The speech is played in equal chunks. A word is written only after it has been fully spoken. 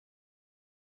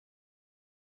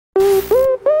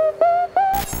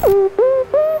When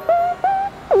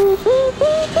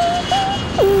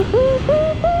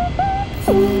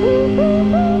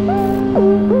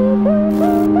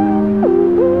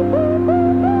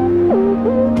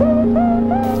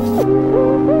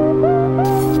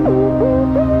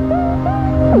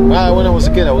I was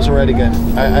a kid, I was already game.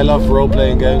 I love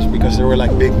role-playing games because they were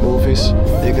like big movies.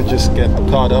 You could just get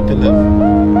caught up in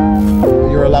them.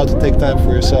 You're allowed to take time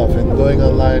for yourself, and going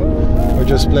online or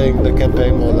just playing the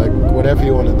campaign mode, like whatever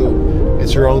you want to do,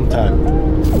 it's your own time.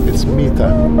 It's me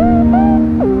time.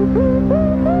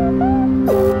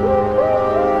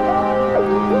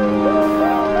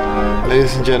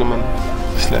 Ladies and gentlemen,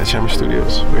 Sledgehammer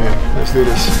Studios. We're here. Let's do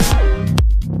this.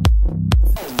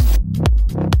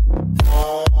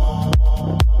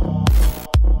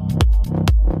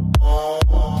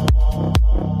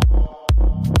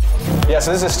 Yeah,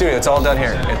 so this is a studio. It's all done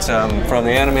here. It's from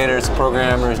the animators,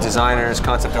 programmers, designers,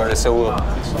 concept artists. So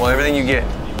well, everything you get,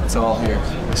 it's all here.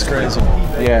 It's crazy.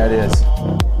 Yeah, it is.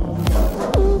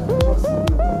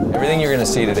 Everything you're going to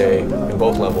see today in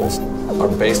both levels are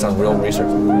based on real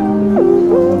research.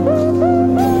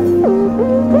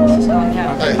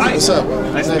 Hi, what's up?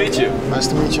 Nice to meet you. Nice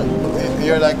to meet you.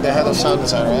 You're like the head of sound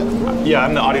design, right? Yeah,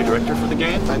 I'm the audio director for the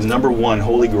game. Number one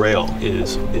holy grail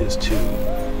is to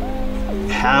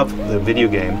have the video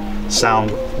game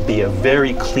sound be a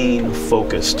very clean,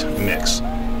 focused mix.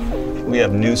 We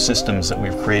have new systems that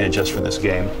we've created just for this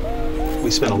game. We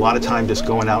spend a lot of time just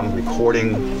going out and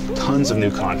recording tons of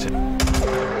new content.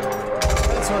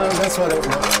 That's what it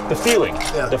The feeling.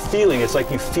 Yeah. The feeling, it's like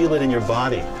you feel it in your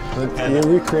body. And you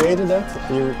recreated that?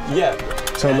 Yeah.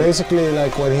 So basically,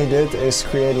 like what he did is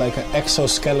create like an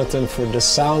exoskeleton for the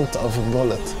sound of a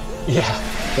bullet. Yeah.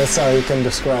 That's how you can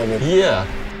describe it. Yeah.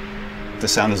 The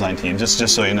sound design team, just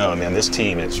so you know, man, this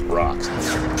team is rocks.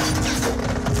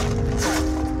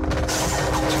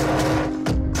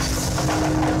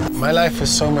 My life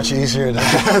is so much easier than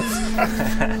that.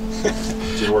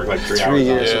 Just work like 3 hours. 3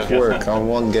 years of work on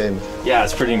one game. Yeah,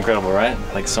 it's pretty incredible, right?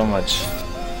 Like so much.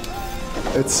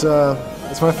 It's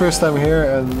my first time here,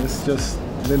 and it's just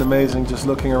been amazing just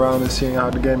looking around and seeing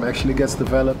how the game actually gets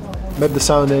developed. Met the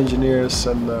sound engineers,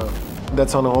 and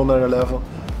that's on a whole nother level.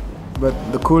 But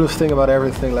the coolest thing about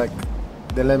everything, like,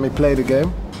 they let me play the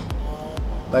game.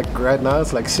 Like right now,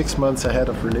 it's like 6 months ahead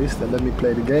of release. They let me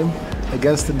play the game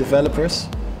against the developers,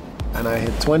 and I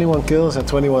hit 21 kills and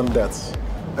 21 deaths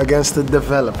against the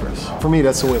developers. For me,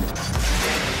 that's a win.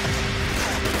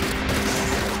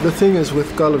 The thing is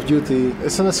with Call of Duty,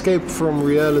 it's an escape from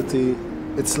reality.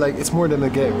 It's like, it's more than a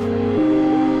game.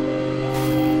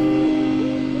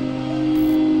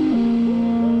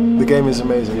 The game is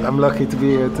amazing. I'm lucky to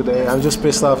be here today. I'm just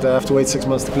pissed off that I have to wait 6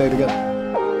 months to play it again.